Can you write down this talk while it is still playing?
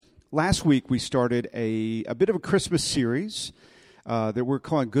last week we started a bit of a Christmas series that we're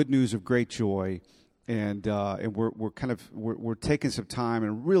calling "Good News of Great Joy," and we're taking some time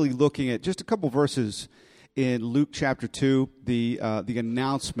and really looking at just a couple verses in Luke chapter 2, the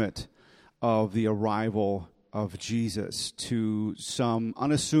announcement of the arrival of Jesus to some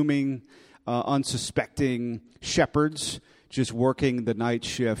unassuming, unsuspecting shepherds just working the night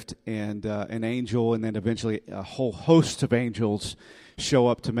shift, and an angel, and then eventually a whole host of angels show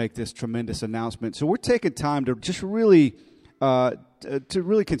up to make this tremendous announcement. So we're taking time to just really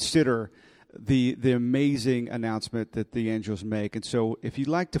consider the amazing announcement that the angels make. And so if you'd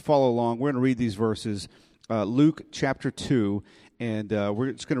like to follow along, we're going to read these verses, Luke chapter 2, and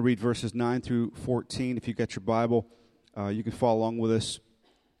we're just going to read verses 9 through 14. If you've got your Bible, you can follow along with us.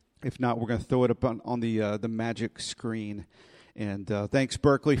 If not, we're going to throw it up on the magic screen. And thanks,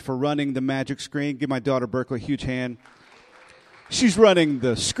 Berkeley, for running the magic screen. Give my daughter, Berkeley, a huge hand. She's running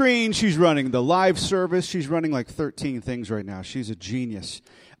the screen. She's running the live service. She's running like 13 things right now. She's a genius.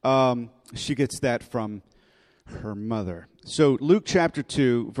 She gets that from her mother. So Luke chapter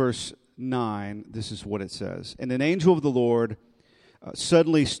 2, verse 9, this is what it says. And an angel of the Lord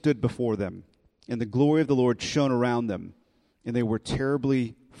suddenly stood before them, and the glory of the Lord shone around them, and they were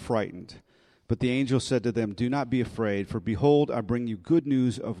terribly frightened. But the angel said to them, "Do not be afraid, for behold, I bring you good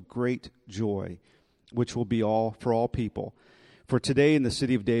news of great joy, which will be for all people. For today in the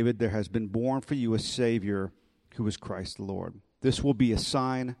city of David there has been born for you a Savior, who is Christ the Lord. This will be a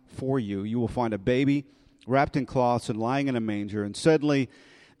sign for you. You will find a baby wrapped in cloths and lying in a manger." And suddenly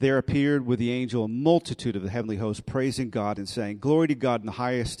there appeared with the angel a multitude of the heavenly hosts, praising God and saying, "Glory to God in the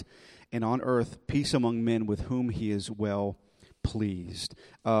highest, and on earth peace among men with whom he is well pleased."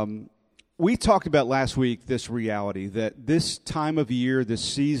 We talked about last week this reality that this time of year, this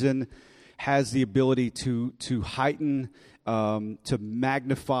season, has the ability to heighten, to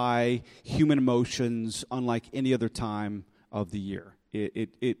magnify human emotions unlike any other time of the year.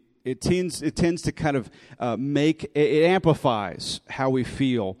 It tends to kind of it amplifies how we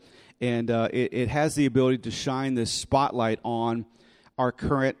feel, and it has the ability to shine this spotlight on our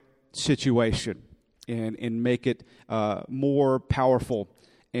current situation and make it more powerful,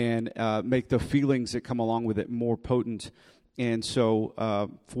 and make the feelings that come along with it more potent. And so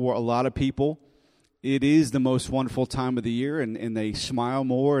for a lot of people, it is the most wonderful time of the year, and they smile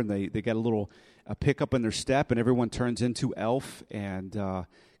more, and they get a little pickup in their step, and everyone turns into Elf, and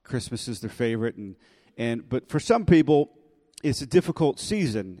Christmas is their favorite. But for some people, it's a difficult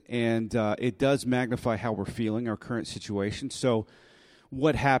season, and it does magnify how we're feeling, our current situation. So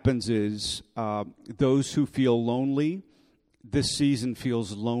what happens is those who feel lonely, this season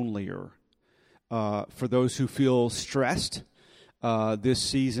feels lonelier. For those who feel stressed, this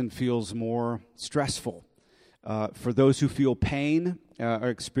season feels more stressful. For those who feel pain, are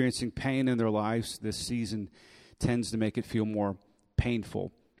experiencing pain in their lives, this season tends to make it feel more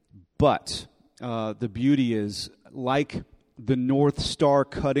painful. But the beauty is, like the North Star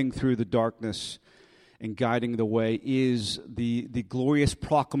cutting through the darkness and guiding the way, is the glorious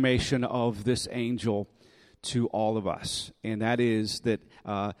proclamation of this angel to all of us, and that is that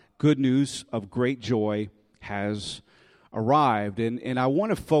good news of great joy has arrived. And I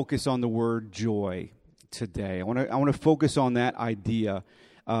want to focus on the word joy today. I want to focus on that idea.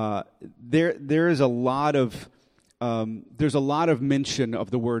 There is a lot of mention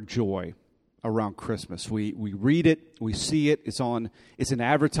of the word joy around Christmas. We read it, we see it. It's in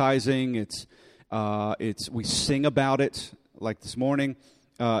advertising. We sing about it, like this morning.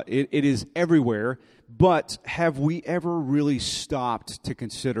 It is everywhere. But have we ever really stopped to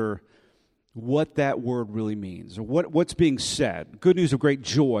consider what that word really means, or what's being said? Good news of great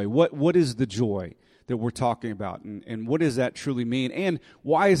joy. What is the joy that we're talking about, and what does that truly mean? And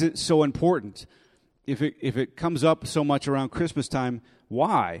why is it so important? If it comes up so much around Christmas time,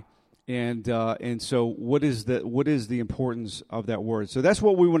 why? And so what is the importance of that word? So that's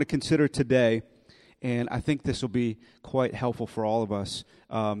what we want to consider today, and I think this will be quite helpful for all of us.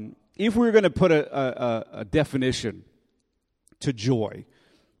 If we were going to put a definition to joy,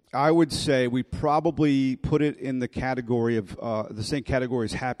 I would say we probably put it in the category of the same category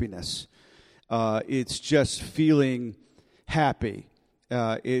as happiness. It's just feeling happy.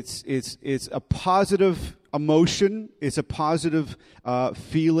 It's a positive emotion. It's a positive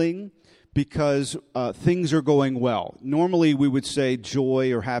feeling because things are going well. Normally, we would say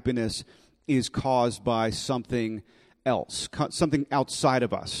joy or happiness is caused by something else, something outside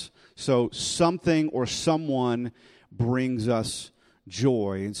of us. So something or someone brings us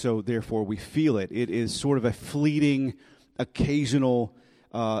joy, and so therefore we feel it. It is sort of a fleeting, occasional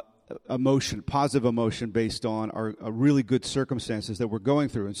emotion, positive emotion based on our really good circumstances that we're going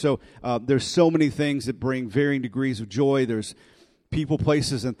through. And so there's so many things that bring varying degrees of joy. There's people,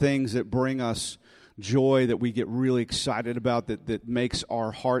 places, and things that bring us joy that we get really excited about, that makes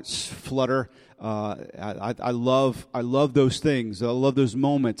our hearts flutter. I love those things. I love those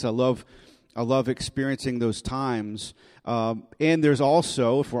moments. I love experiencing those times. And there's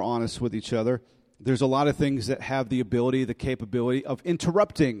also, if we're honest with each other, there's a lot of things that have the ability, the capability of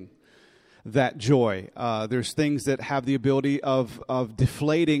interrupting that joy. There's things that have the ability of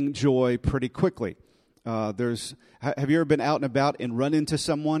deflating joy pretty quickly. Have you ever been out and about and run into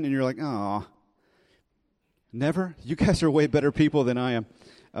someone and you're like, oh, never? You guys are way better people than I am.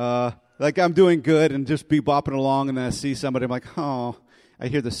 Like I'm doing good and just be bopping along, and then I see somebody, I'm like, oh, I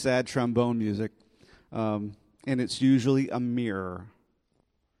hear the sad trombone music. And it's usually a mirror.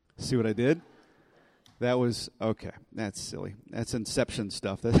 See what I did? That was, okay, that's silly. That's Inception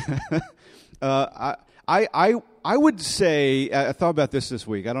stuff. I would say, I thought about this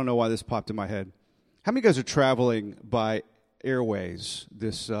week. I don't know why this popped in my head. How many of you guys are traveling by airways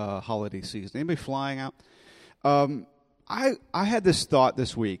this holiday season? Anybody flying out? I had this thought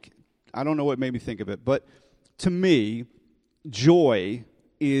this week. I don't know what made me think of it, but to me, joy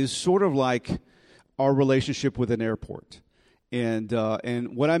is sort of like our relationship with an airport. And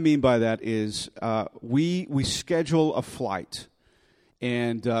what I mean by that is we schedule a flight,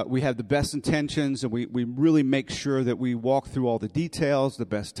 and we have the best intentions, and we really make sure that we walk through all the details, the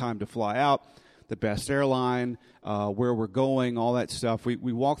best time to fly out, the best airline, where we're going, all that stuff. We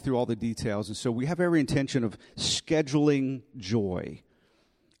walk through all the details, and so we have every intention of scheduling joy.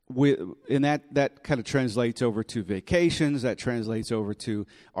 And that kind of translates over to vacations. That translates over to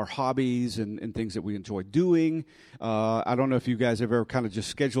our hobbies and things that we enjoy doing. I don't know if you guys have ever kind of just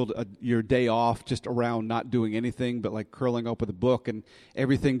scheduled your day off just around not doing anything, but like curling up with a book and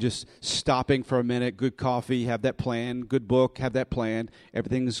everything just stopping for a minute. Good coffee, have that planned. Good book, have that planned.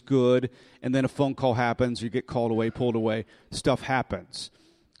 Everything's good. And then a phone call happens. You get called away, pulled away. Stuff happens.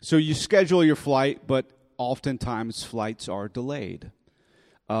 So you schedule your flight, but oftentimes flights are delayed.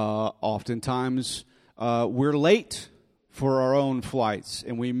 Oftentimes, we're late for our own flights,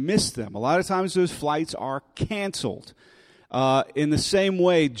 and we miss them. A lot of times, those flights are canceled. In the same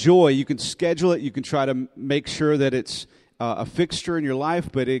way, joy, you can schedule it. You can try to make sure that it's a fixture in your life,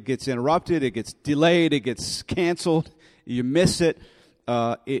 but it gets interrupted, it gets delayed, it gets canceled. You miss it.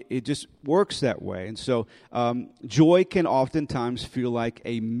 It just works that way. And so, joy can oftentimes feel like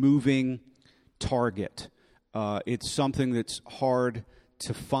a moving target. It's something that's hard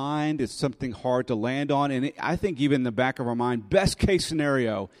to find. It's something hard to land on. And I think even in the back of our mind, best case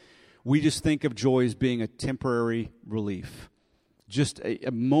scenario, we just think of joy as being a temporary relief, just a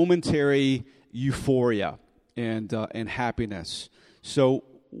momentary euphoria and happiness. So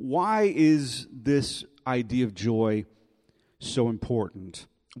why is this idea of joy so important?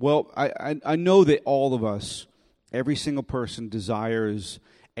 Well, I know that all of us, every single person, desires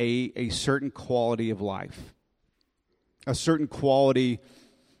a certain quality of life, a certain quality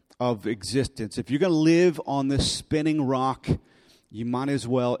of existence. If you're going to live on this spinning rock, you might as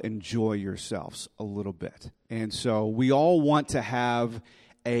well enjoy yourselves a little bit. And so we all want to have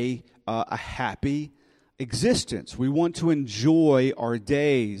a happy existence. We want to enjoy our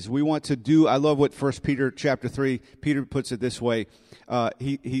days. We want to do, I love what 1 Peter chapter 3, Peter puts it this way.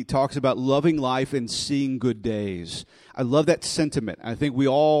 He talks about loving life and seeing good days. I love that sentiment. I think we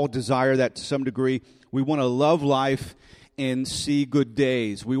all desire that to some degree. We want to love life and see good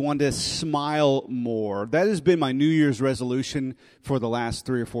days. We want to smile more. That has been my New Year's resolution for the last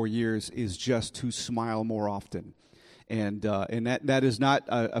 3 or 4 years, is just to smile more often. And that is not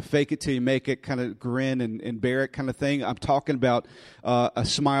a fake it till you make it kind of grin and bear it kind of thing. I'm talking about a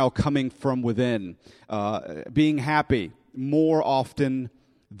smile coming from within, being happy more often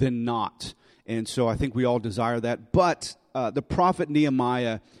than not. And so I think we all desire that. But the prophet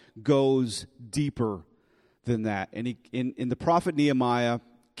Nehemiah goes deeper than that. And in the prophet Nehemiah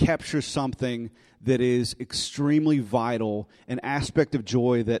captures something that is extremely vital, an aspect of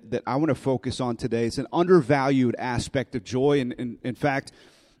joy that I want to focus on today. It's an undervalued aspect of joy. And in fact,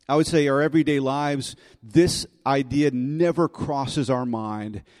 I would say our everyday lives, this idea never crosses our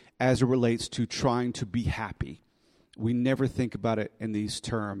mind as it relates to trying to be happy. We never think about it in these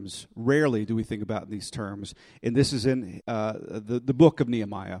terms. Rarely do we think about it in these terms. And this is in the book of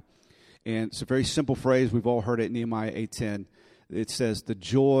Nehemiah. And it's a very simple phrase. We've all heard it in Nehemiah 8:10. It says, "The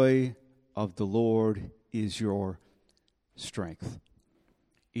joy of the Lord is your strength."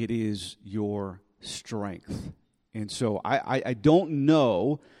 It is your strength. And so I don't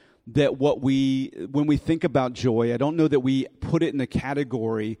know that when we think about joy, I don't know that we put it in the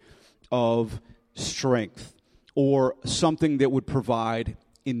category of strength or something that would provide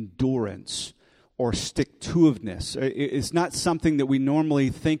endurance or stick-to-itiveness. It's not something that we normally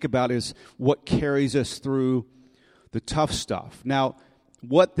think about as what carries us through the tough stuff. Now,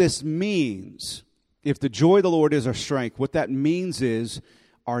 what this means, if the joy of the Lord is our strength, what that means is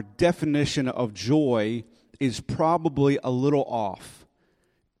our definition of joy is probably a little off.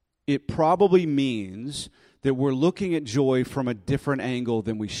 It probably means that we're looking at joy from a different angle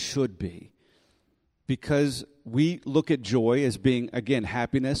than we should be. Because we look at joy as being, again,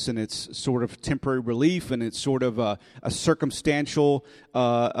 happiness, and it's sort of temporary relief, and it's sort of a circumstantial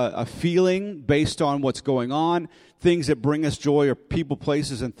a feeling based on what's going on. Things that bring us joy are people,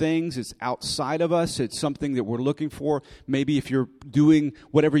 places, and things. It's outside of us. It's something that we're looking for. Maybe if you're doing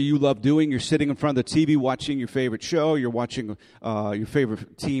whatever you love doing, you're sitting in front of the TV watching your favorite show, you're watching your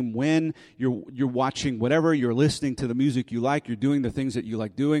favorite team win, you're watching whatever, you're listening to the music you like, you're doing the things that you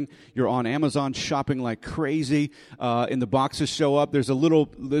like doing, you're on Amazon shopping like crazy, and the boxes show up. There's a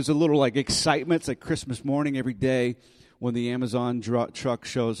little like excitement. It's like Christmas morning every day when the Amazon truck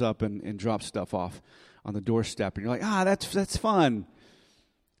shows up and drops stuff off on the doorstep, and you're like, that's fun.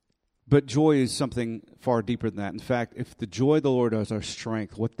 But joy is something far deeper than that. In fact, if the joy of the Lord is our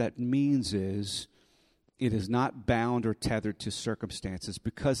strength, what that means is it is not bound or tethered to circumstances,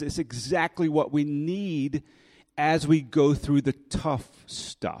 because it's exactly what we need as we go through the tough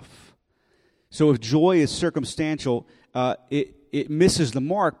stuff. So if joy is circumstantial, it misses the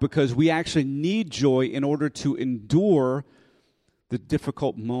mark, because we actually need joy in order to endure the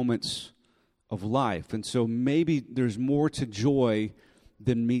difficult moments of life. And so maybe there's more to joy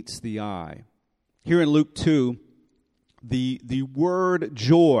than meets the eye. Here in Luke 2, the word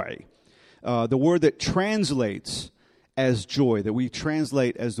joy, the word that translates as joy, that we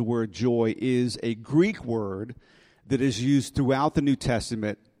translate as the word joy, is a Greek word that is used throughout the New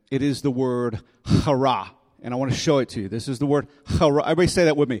Testament. It is the word chara. And I want to show it to you. This is the word chara. Everybody say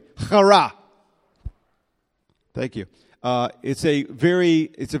that with me. Chara. Thank you. It's a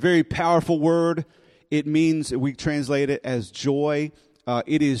very powerful word. It means, we translate it as joy.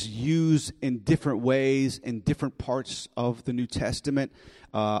 It is used in different ways in different parts of the New Testament.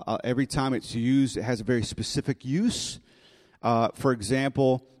 Every time it's used, it has a very specific use. For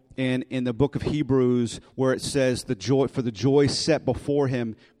example, in the book of Hebrews, where it says for the joy set before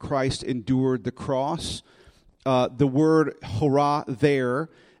him, Christ endured the cross. The word hora there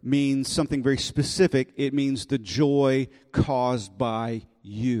means something very specific. It means the joy caused by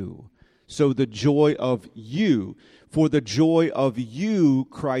you. So the joy of you. For the joy of you,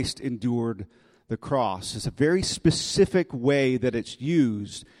 Christ endured the cross. It's a very specific way that it's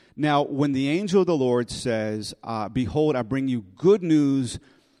used. Now, when the angel of the Lord says, behold, I bring you good news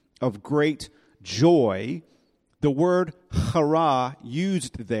of great joy, the word chara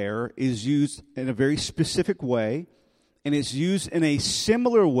used there is used in a very specific way, and it's used in a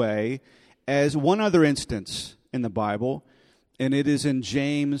similar way as one other instance in the Bible, and it is in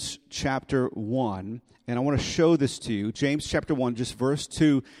James chapter 1. And I want to show this to you. James chapter 1, just verse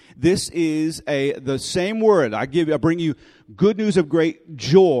 2. This is the same word. I bring you good news of great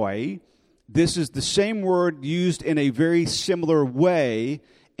joy. This is the same word used in a very similar way,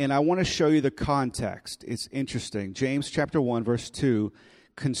 and I want to show you the context. It's interesting. James chapter 1, verse 2.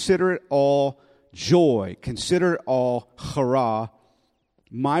 Consider it all joy. Consider it all chara,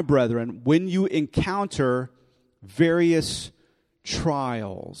 my brethren, when you encounter various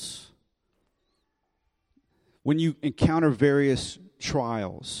trials. When you encounter various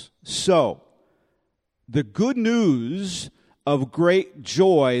trials. So, the good news of great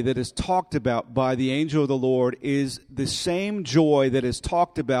joy that is talked about by the angel of the Lord is the same joy that is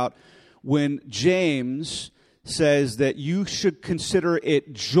talked about when James says that you should consider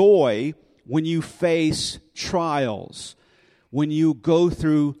it joy when you face trials, when you go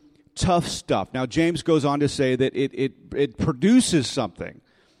through tough stuff. Now, James goes on to say that it produces something.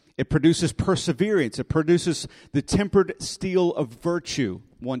 It produces perseverance. It produces the tempered steel of virtue,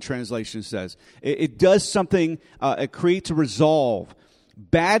 one translation says. It does something, it creates a resolve.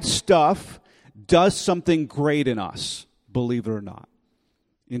 Bad stuff does something great in us, believe it or not.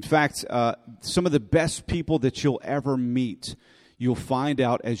 In fact, some of the best people that you'll ever meet, you'll find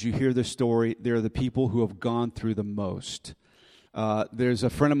out as you hear their story, they're the people who have gone through the most. There's a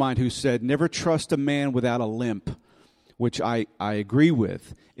friend of mine who said, never trust a man without a limp, which I agree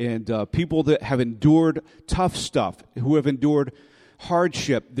with. And people that have endured tough stuff, who have endured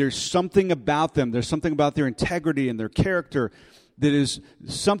hardship, there's something about them, there's something about their integrity and their character that is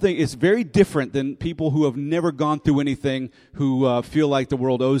something, it's very different than people who have never gone through anything, who feel like the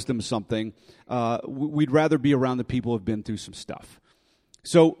world owes them something. We'd rather be around the people who have been through some stuff.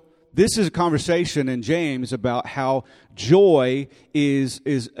 So this is a conversation in James about how joy is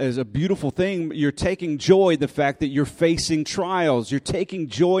a beautiful thing. You're taking joy in the fact that you're facing trials. You're taking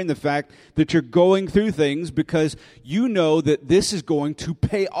joy in the fact that you're going through things because you know that this is going to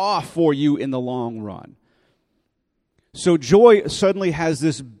pay off for you in the long run. So joy suddenly has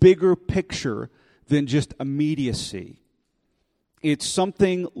this bigger picture than just immediacy. It's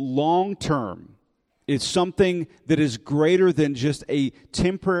something long-term. It's something that is greater than just a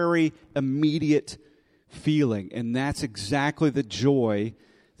temporary, immediate feeling. And that's exactly the joy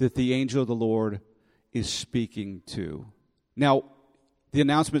that the angel of the Lord is speaking to. Now, the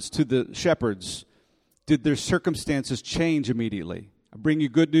announcements to the shepherds, did their circumstances change immediately? I bring you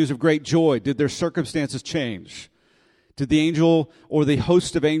good news of great joy. Did their circumstances change? Did the angel or the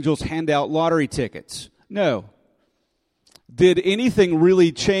host of angels hand out lottery tickets? No. Did anything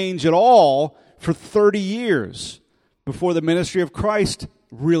really change at all for 30 years before the ministry of Christ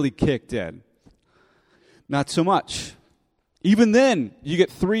really kicked in? Not so much. Even then, you get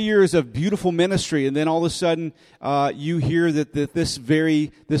 3 years of beautiful ministry, and then all of a sudden, you hear that this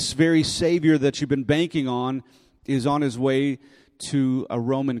very Savior that you've been banking on is on his way to a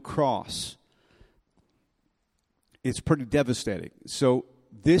Roman cross. It's pretty devastating. So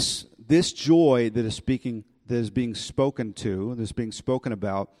this joy that is being spoken to, that's being spoken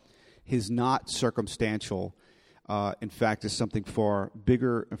about, is not circumstantial. In fact, it's something far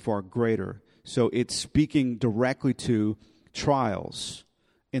bigger and far greater. So it's speaking directly to trials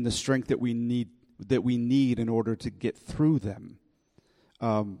and the strength that we need in order to get through them.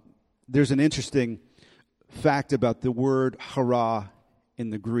 There's an interesting fact about the word hara in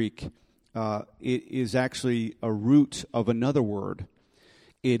the Greek. It is actually a root of another word.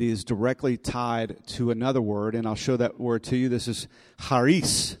 It is directly tied to another word, and I'll show that word to you. This is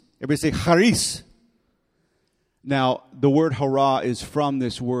charis. Everybody say charis. Now, the word hara is from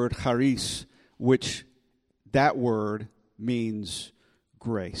this word charis, which that word means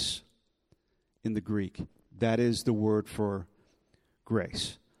grace in the Greek. That is the word for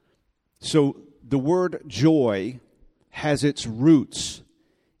grace. So the word joy has its roots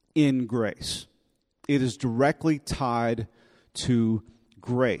in grace. It is directly tied to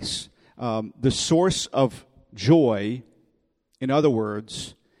grace. The source of joy, in other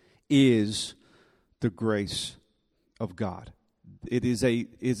words, is the grace of God. It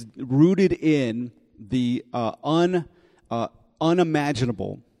is rooted in the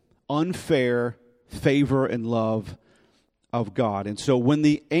unimaginable, unfair favor and love of God. And so when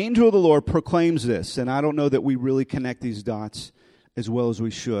the angel of the Lord proclaims this, and I don't know that we really connect these dots as well as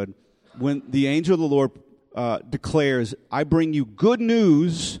we should, when the angel of the Lord declares, I bring you good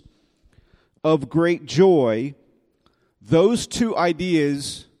news of great joy, those two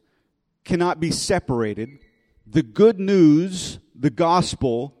ideas cannot be separated. The good news, the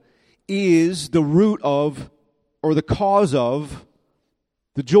gospel, is the root of, or the cause of,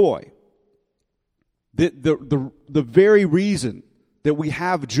 the joy. The very reason that we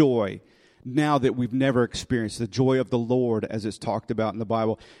have joy now that we've never experienced, the joy of the Lord as it's talked about in the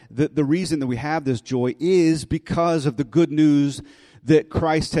Bible, the reason that we have this joy is because of the good news that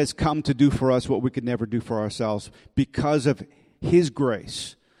Christ has come to do for us what we could never do for ourselves. Because of His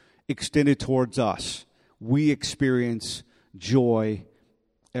grace extended towards us, we experience joy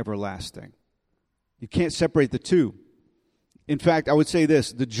everlasting. You can't separate the two. In fact, I would say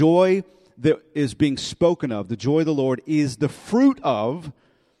this, the joy that is being spoken of, the joy of the Lord, is the fruit of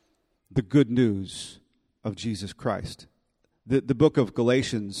the good news of Jesus Christ. The book of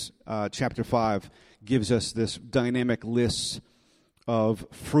Galatians, chapter 5, gives us this dynamic list of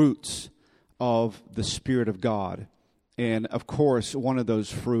fruits of the Spirit of God. And, of course, one of those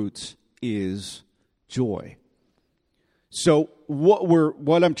fruits is joy. So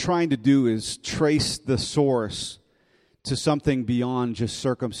what I'm trying to do is trace the source to something beyond just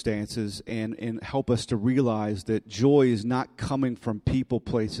circumstances and help us to realize that joy is not coming from people,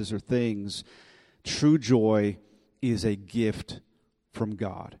 places, or things. True joy is a gift from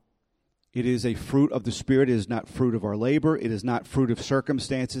God. It is a fruit of the Spirit. It is not fruit of our labor. It is not fruit of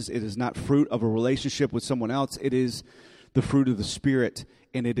circumstances. It is not fruit of a relationship with someone else. It is the fruit of the Spirit,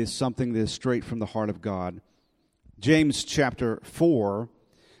 and it is something that is straight from the heart of God. James chapter 4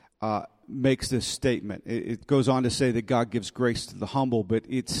 makes this statement. It goes on to say that God gives grace to the humble, but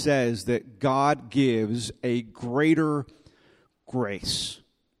it says that God gives a greater grace.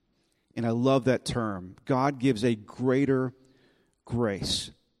 And I love that term. God gives a greater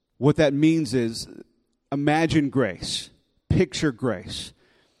grace. What that means is, imagine grace. Picture grace.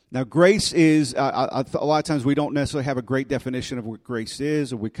 Now, grace is, a lot of times we don't necessarily have a great definition of what grace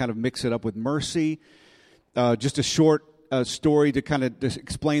is, or we kind of mix it up with mercy. Just a short a story to kind of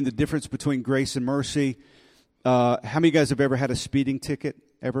explain the difference between grace and mercy. How many of you guys have ever had a speeding ticket,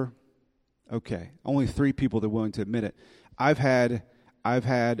 ever? Okay. Only 3 people that are willing to admit it. I've had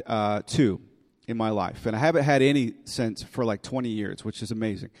 2 in my life, and I haven't had any since for like 20 years, which is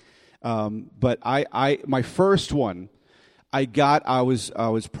amazing. But my first one, I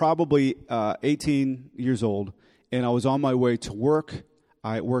was probably 18 years old, and I was on my way to work.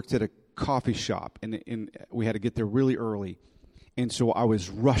 I worked at a coffee shop, and we had to get there really early. And so I was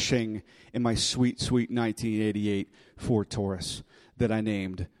rushing in my sweet 1988 Ford Taurus that I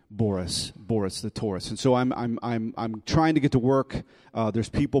named Boris the Taurus. And so I'm trying to get to work. There's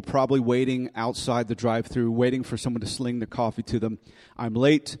people probably waiting outside the drive-thru, waiting for someone to sling the coffee to them. I'm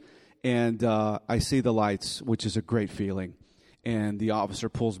late, and I see the lights, which is a great feeling. And the officer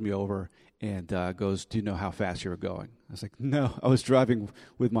pulls me over and goes, "Do you know how fast you were going?" I was like, "No, I was driving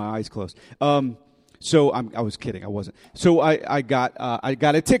with my eyes closed." So I was kidding. I wasn't. So I got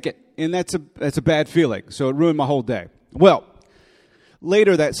a ticket, and that's a bad feeling. So it ruined my whole day. Well,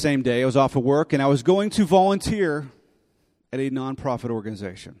 later that same day, I was off of work, and I was going to volunteer at a nonprofit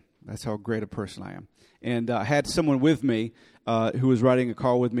organization. That's how great a person I am. And I had someone with me who was riding a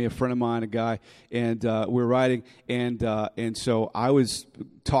car with me, a friend of mine, a guy, and we were riding, and so I was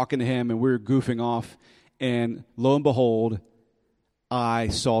talking to him, and we were goofing off, and lo and behold, I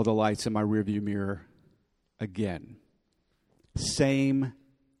saw the lights in my rearview mirror again. Same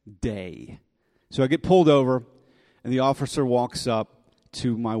day. So I get pulled over, and the officer walks up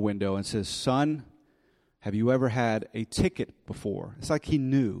to my window and says, "Son, have you ever had a ticket before?" It's like he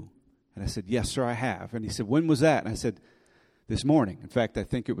knew. And I said, "Yes, sir, I have." And he said, "When was that?" And I said, "This morning. In fact, I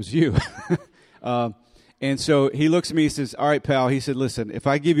think it was you." And so he looks at me, he says, "All right, pal." He said, "Listen, if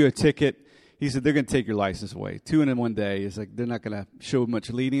I give you a ticket," he said, "they're going to take your license away. 2 in 1 day." He's like, "They're not going to show much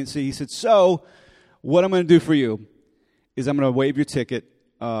leniency." He said, "So what I'm going to do for you is I'm going to waive your ticket,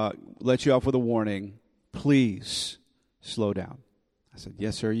 let you off with a warning. Please slow down." I said,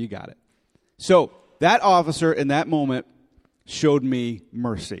 "Yes, sir, you got it." So that officer in that moment showed me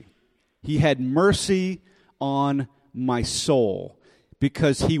mercy. He had mercy on my soul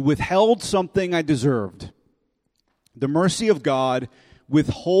because he withheld something I deserved. The mercy of God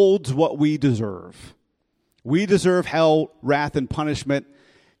withholds what we deserve. We deserve hell, wrath, and punishment.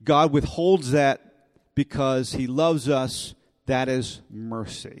 God withholds that because he loves us. That is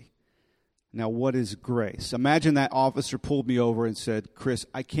mercy. Now, what is grace? Imagine that officer pulled me over and said, "Chris,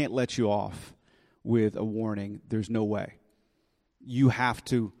 I can't let you off with a warning. There's no way. You have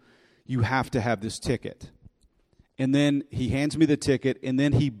to have this ticket." And then he hands me the ticket, and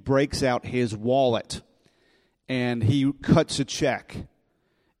then he breaks out his wallet, and he cuts a check.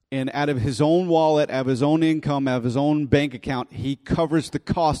 And out of his own wallet, out of his own income, out of his own bank account, he covers the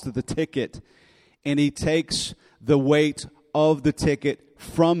cost of the ticket, and he takes the weight of the ticket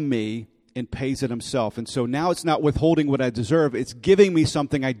from me and pays it himself. And so now it's not withholding what I deserve. It's giving me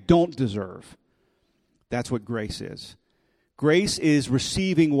something I don't deserve. That's what grace is. Grace is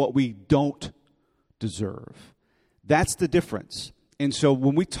receiving what we don't deserve. That's the difference. And so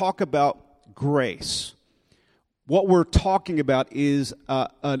when we talk about grace, what we're talking about is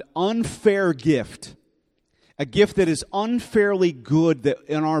an unfair gift, a gift that is unfairly good, that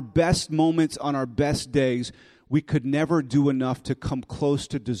in our best moments, on our best days, we could never do enough to come close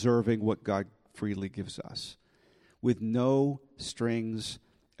to deserving what God freely gives us, with no strings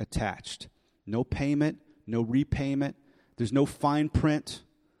attached. No payment, no repayment. There's no fine print.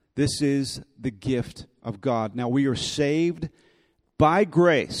 This is the gift of God. Now, we are saved by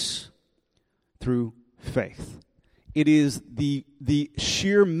grace through faith. It is the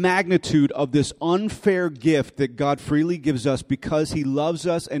sheer magnitude of this unfair gift that God freely gives us because he loves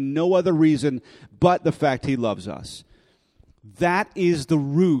us, and no other reason but the fact he loves us. That is the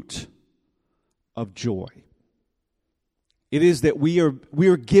root of joy. It is that we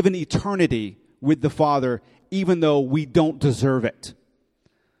are given eternity with the Father even though we don't deserve it.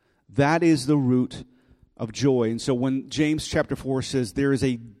 That is the root of joy. And so when James chapter 4 says there is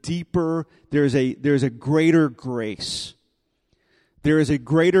a greater grace. There is a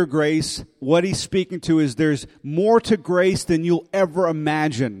greater grace. What he's speaking to is there's more to grace than you'll ever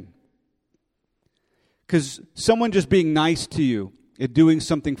imagine. Because someone just being nice to you and doing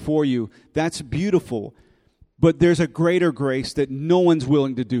something for you, that's beautiful. But there's a greater grace that no one's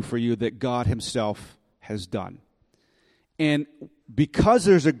willing to do for you that God himself has done. And because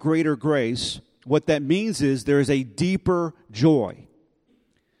there's a greater grace, what that means is there is a deeper joy.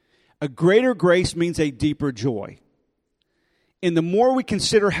 A greater grace means a deeper joy. And the more we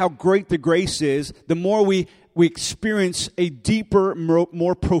consider how great the grace is, the more we experience a deeper,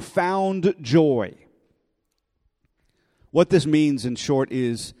 more profound joy. What this means, in short,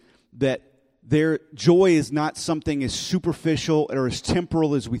 is that their joy is not something as superficial or as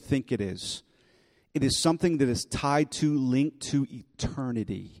temporal as we think it is. It is something that is tied to, linked to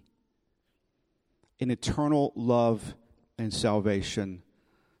eternity. An eternal love and salvation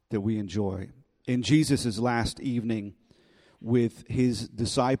that we enjoy. In Jesus' last evening with his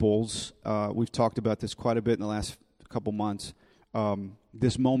disciples, we've talked about this quite a bit in the last couple months,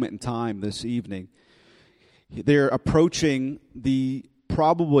 this moment in time, this evening, they're approaching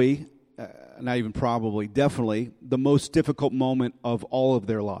definitely the most difficult moment of all of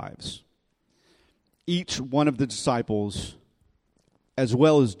their lives. Each one of the disciples, as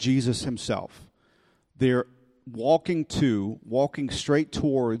well as Jesus himself, they're walking straight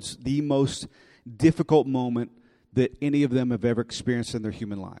towards the most difficult moment that any of them have ever experienced in their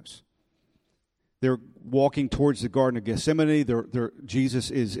human lives. They're walking towards the Garden of Gethsemane. Jesus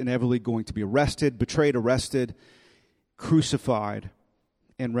is inevitably going to be betrayed, arrested, crucified,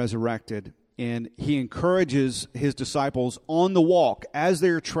 and resurrected. And he encourages his disciples on the walk as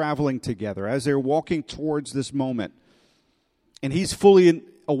they're traveling together, as they're walking towards this moment. And he's fully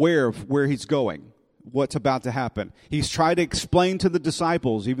aware of where he's going, what's about to happen. He's tried to explain to the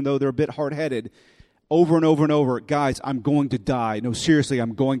disciples, even though they're a bit hard-headed, over and over and over, guys, I'm going to die. No, seriously,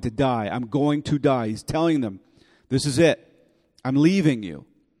 I'm going to die. I'm going to die. He's telling them, this is it. I'm leaving you.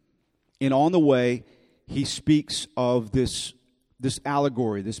 And on the way, he speaks of this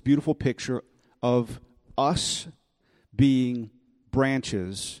allegory, this beautiful picture of us being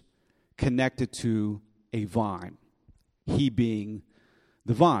branches connected to a vine. He being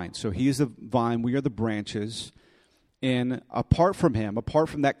the vine. So he is the vine, we are the branches. And apart from him, apart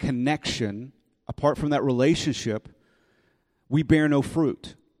from that connection, apart from that relationship, we bear no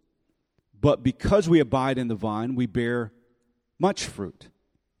fruit. But because we abide in the vine, we bear much fruit.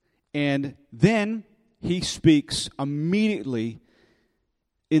 And then he speaks immediately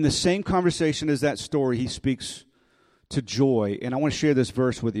in the same conversation as that story. He speaks to joy. And I want to share this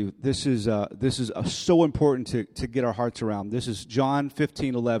verse with you. This is so important to get our hearts around. This is John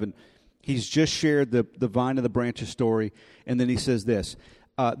 15:11. He's just shared the vine and the branches story. And then he says this.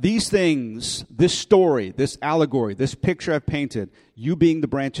 These things, this story, this allegory, this picture I've painted, you being the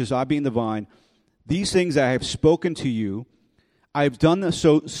branches, I being the vine, these things I have spoken to you, I've done this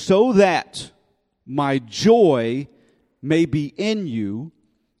so that my joy may be in you,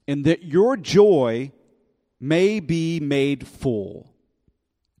 and that your joy may be made full.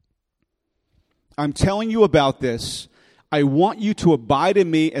 I'm telling you about this. I want you to abide in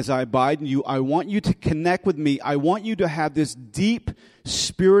me as I abide in you. I want you to connect with me. I want you to have this deep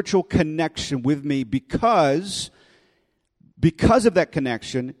spiritual connection with me because of that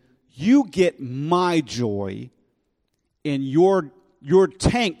connection, you get my joy, and your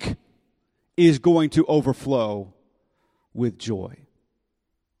tank is going to overflow with joy.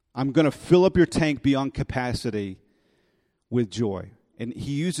 I'm going to fill up your tank beyond capacity with joy. And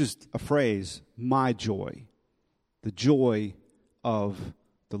he uses a phrase, my joy. The joy of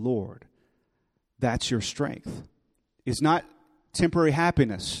the Lord. That's your strength. It's not temporary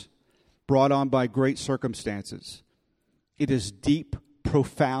happiness brought on by great circumstances. It is deep,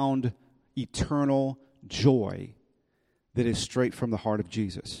 profound, eternal joy that is straight from the heart of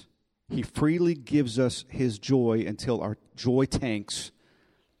Jesus. He freely gives us his joy until our joy tanks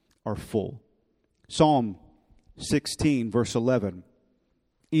are full. Psalm 16, verse 11.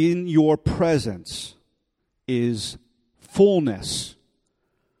 In your presence is fullness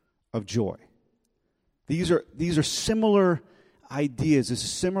of joy. These are similar ideas. It's a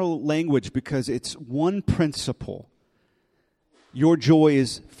similar language because it's one principle. Your joy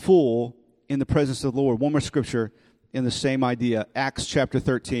is full in the presence of the Lord. One more scripture in the same idea. Acts chapter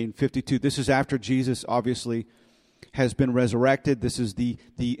 13, 52. This is after Jesus obviously has been resurrected. This is the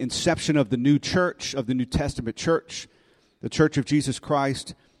inception of the new church, of the New Testament church, the church of Jesus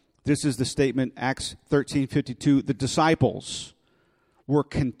Christ. This is the statement, Acts 13:52. The disciples were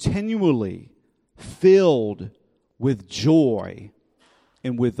continually filled with joy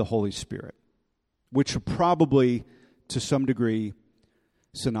and with the Holy Spirit, which are probably, to some degree,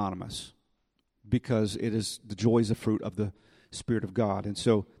 synonymous, because it is the joy is the fruit of the Spirit of God. And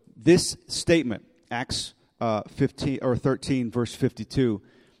so this statement, Acts 13, verse 52,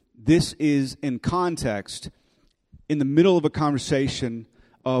 this is in context in the middle of a conversation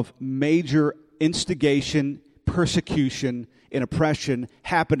of major instigation, persecution, and oppression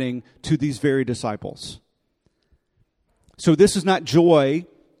happening to these very disciples. So this is not joy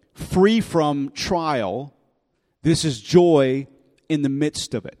free from trial. This is joy in the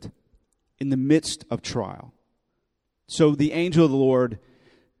midst of it, in the midst of trial. So the angel of the Lord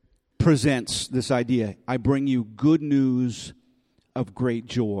presents this idea. I bring you good news of great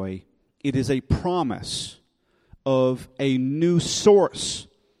joy. It is a promise of a new source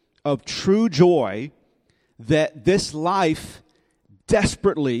of true joy that this life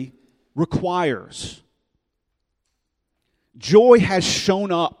desperately requires. Joy has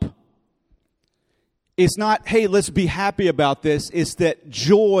shown up. It's not, hey, let's be happy about this. It's that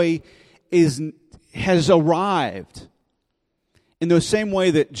joy has arrived. In the same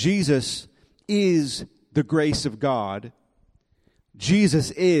way that Jesus is the grace of God, Jesus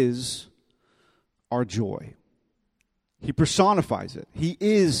is our joy. He personifies it. He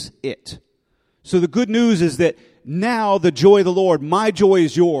is it. So the good news is that now the joy of the Lord, my joy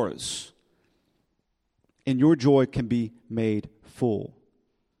is yours. And your joy can be made full.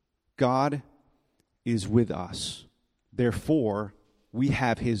 God is with us. Therefore, we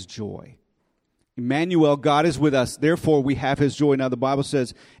have His joy. Emmanuel, God is with us. Therefore, we have His joy. Now, the Bible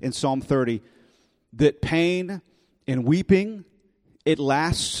says in Psalm 30 that pain and weeping, it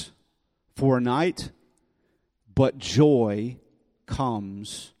lasts for a night, but joy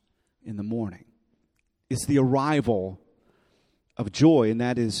comes in the morning. It's the arrival of joy, and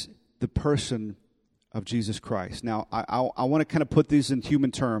that is the person of Jesus Christ. Now, I want to kind of put these in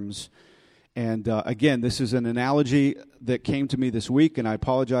human terms. And again, this is an analogy that came to me this week, and I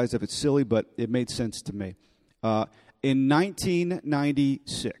apologize if it's silly, but it made sense to me. In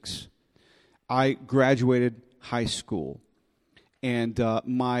 1996, I graduated high school. And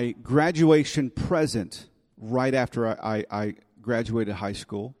my graduation present, right after I graduated high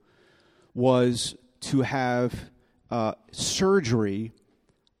school, was to have surgery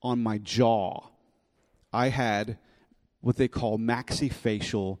on my jaw. I had what they call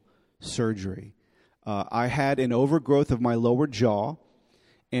maxillofacial surgery. I had an overgrowth of my lower jaw,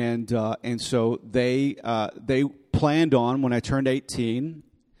 and so they planned on, when I turned 18,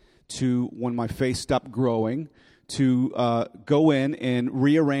 when my face stopped growing, to go in and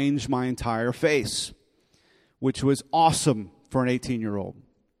rearrange my entire face, which was awesome for an 18-year-old.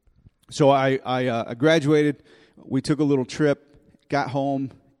 So I graduated. We took a little trip, got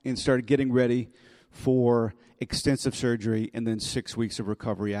home, and started getting ready for extensive surgery, and then 6 weeks of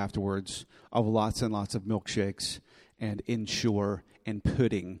recovery afterwards of lots and lots of milkshakes and Ensure and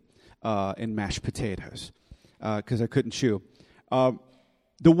pudding and mashed potatoes because I couldn't chew.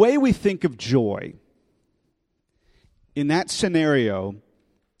 The way we think of joy in that scenario,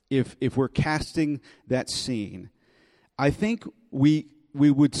 if we're casting that scene, I think we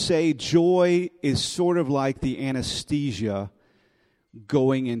would say joy is sort of like the anesthesia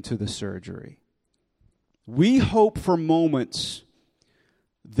going into the surgery. We hope for moments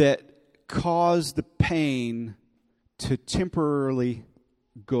that cause the pain to temporarily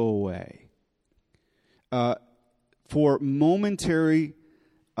go away. For momentary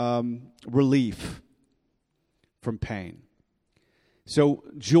relief from pain. So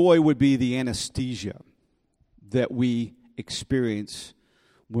joy would be the anesthesia that we experience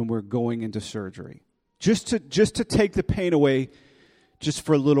when we're going into surgery. Just to take the pain away just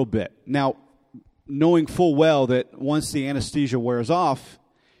for a little bit. Now, knowing full well that once the anesthesia wears off,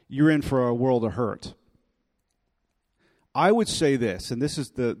 you're in for a world of hurt. I would say this, and this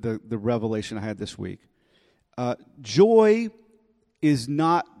is the revelation I had this week. Joy is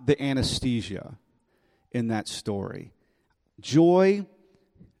not the anesthesia in that story. Joy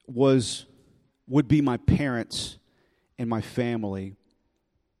would be my parents and my family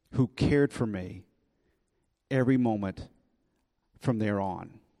who cared for me every moment from there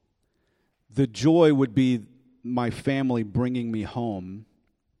on. The joy would be my family bringing me home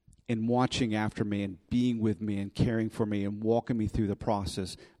and watching after me and being with me and caring for me and walking me through the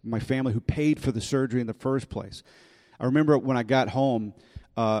process. My family who paid for the surgery in the first place. I remember when I got home,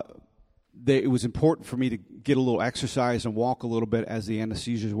 it was important for me to get a little exercise and walk a little bit as the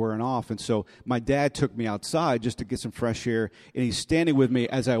anesthesia is wearing off. And so my dad took me outside just to get some fresh air, and he's standing with me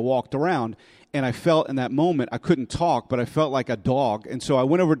as I walked around. And I felt in that moment, I couldn't talk, but I felt like a dog. And so I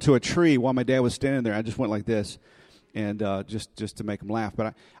went over to a tree while my dad was standing there. I just went like this, and just to make him laugh.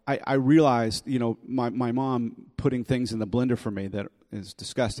 But I realized, my mom putting things in the blender for me that is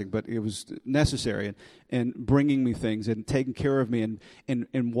disgusting, but it was necessary, and bringing me things and taking care of me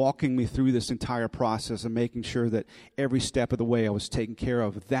and walking me through this entire process and making sure that every step of the way I was taken care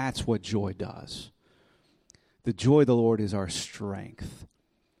of. That's what joy does. The joy of the Lord is our strength.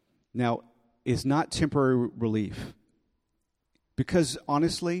 Now, it's not temporary relief, because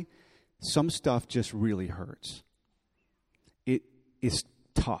honestly, some stuff just really hurts. It is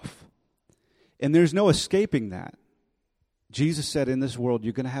tough. And there's no escaping that. Jesus said, in this world,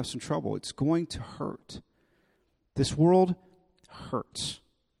 you're going to have some trouble. It's going to hurt. This world hurts.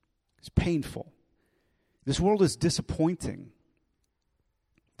 It's painful. This world is disappointing.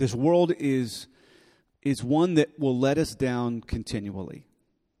 This world is one that will let us down continually.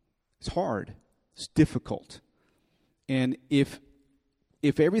 It's hard. It's difficult. And if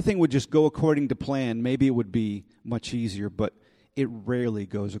everything would just go according to plan, maybe it would be much easier, but it rarely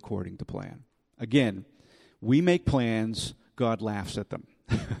goes according to plan. Again, we make plans, God laughs at them.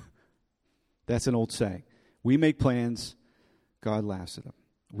 That's an old saying. We make plans, God laughs at them.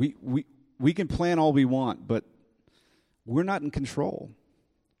 We can plan all we want, but we're not in control.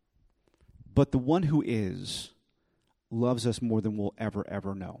 But the one who is loves us more than we'll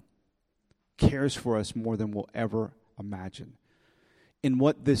ever know. Cares for us more than we'll ever imagine. And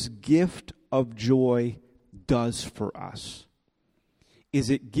what this gift of joy does for us is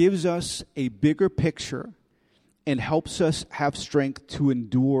it gives us a bigger picture and helps us have strength to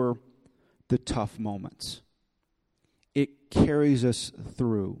endure the tough moments. It carries us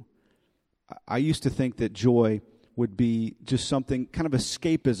through. I used to think that joy would be just something, kind of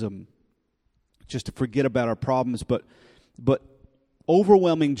escapism, just to forget about our problems, but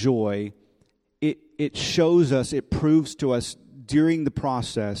overwhelming joy, it shows us, it proves to us during the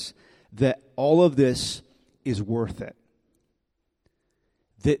process that all of this is worth it.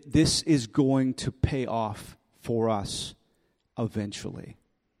 That this is going to pay off for us eventually.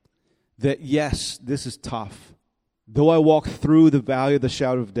 That yes, this is tough. Though I walk through the valley of the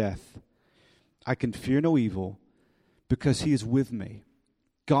shadow of death, I can fear no evil because He is with me.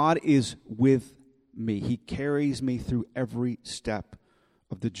 God is with me. He carries me through every step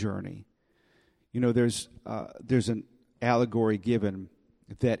of the journey. You know, there's an allegory given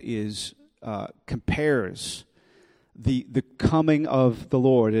that is compares the coming of the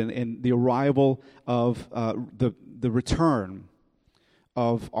Lord and the arrival of the return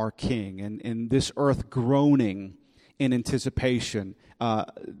of our King and this earth groaning in anticipation.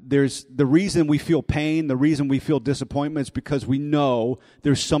 There's the reason we feel pain, the reason we feel disappointment is because we know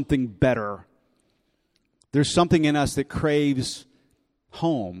there's something better. There's something in us that craves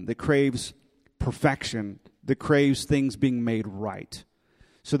home, that craves perfection, that craves things being made right.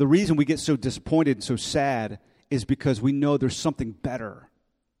 So the reason we get so disappointed and so sad is because we know there's something better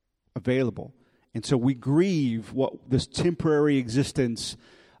available. And so we grieve this temporary existence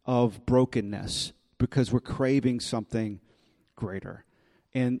of brokenness because we're craving something greater.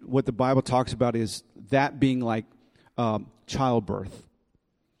 And what the Bible talks about is that being like childbirth.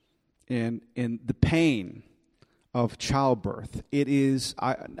 And the pain of childbirth. It is,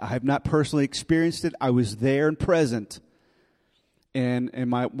 I have not personally experienced it. I was there and present. And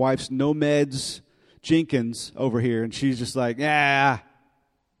my wife's no meds Jenkins over here, and she's just like, yeah.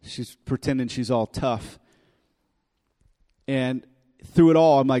 She's pretending she's all tough. And through it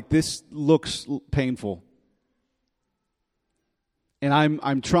all, I'm like, this looks painful. And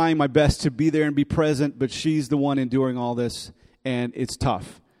I'm trying my best to be there and be present, but she's the one enduring all this, and it's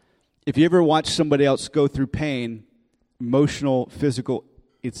tough. If you ever watch somebody else go through pain, emotional, physical,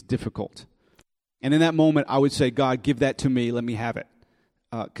 it's difficult. And in that moment, I would say, God, give that to me. Let me have it.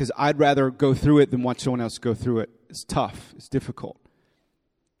 Because I'd rather go through it than watch someone else go through it. It's tough. It's difficult.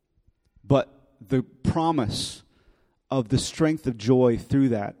 But the promise of the strength of joy through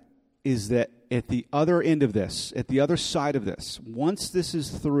that is that at the other end of this, at the other side of this, once this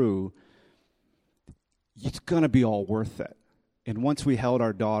is through, it's going to be all worth it. And once we held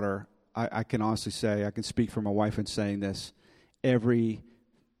our daughter, I can honestly say, I can speak for my wife in saying this, every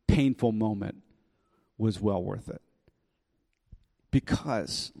painful moment was well worth it.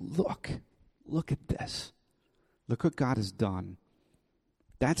 Because look at this. Look what God has done.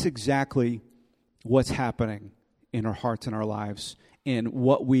 That's exactly what's happening in our hearts and our lives. And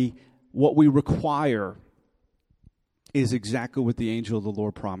what we require is exactly what the angel of the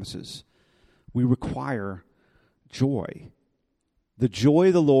Lord promises. We require joy. The joy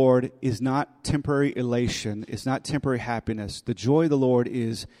of the Lord is not temporary elation. It's not temporary happiness. The joy of the Lord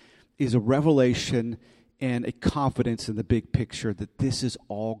is a revelation and a confidence in the big picture that this is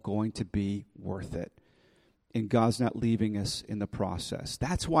all going to be worth it. And God's not leaving us in the process.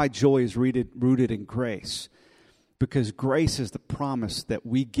 That's why joy is rooted in grace. Because grace is the promise that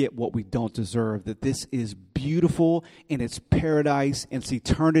we get what we don't deserve. That this is beautiful and it's paradise and it's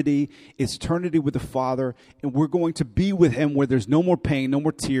eternity. It's eternity with the Father. And we're going to be with Him where there's no more pain, no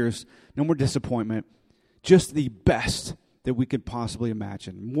more tears, no more disappointment. Just the best that we could possibly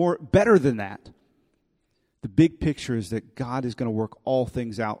imagine. Better than that. The big picture is that God is going to work all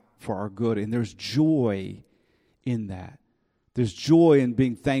things out for our good. And there's joy in that. There's joy in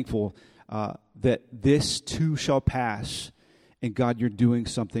being thankful that this too shall pass. And God, you're doing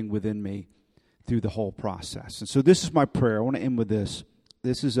something within me through the whole process. And so this is my prayer. I want to end with this.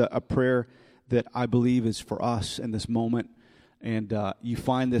 This is a prayer that I believe is for us in this moment. And you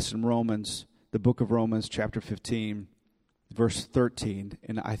find this in Romans, the book of Romans, chapter 15, verse 13.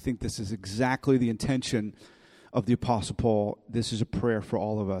 And I think this is exactly the intention of the Apostle Paul. This is a prayer for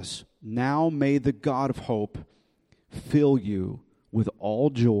all of us. Now may the God of hope fill you with all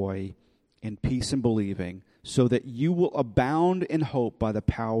joy and peace in believing, so that you will abound in hope by the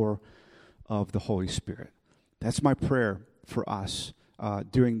power of the Holy Spirit. That's my prayer for us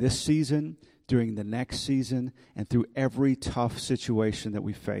during this season, during the next season, and through every tough situation that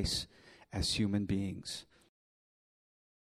we face as human beings.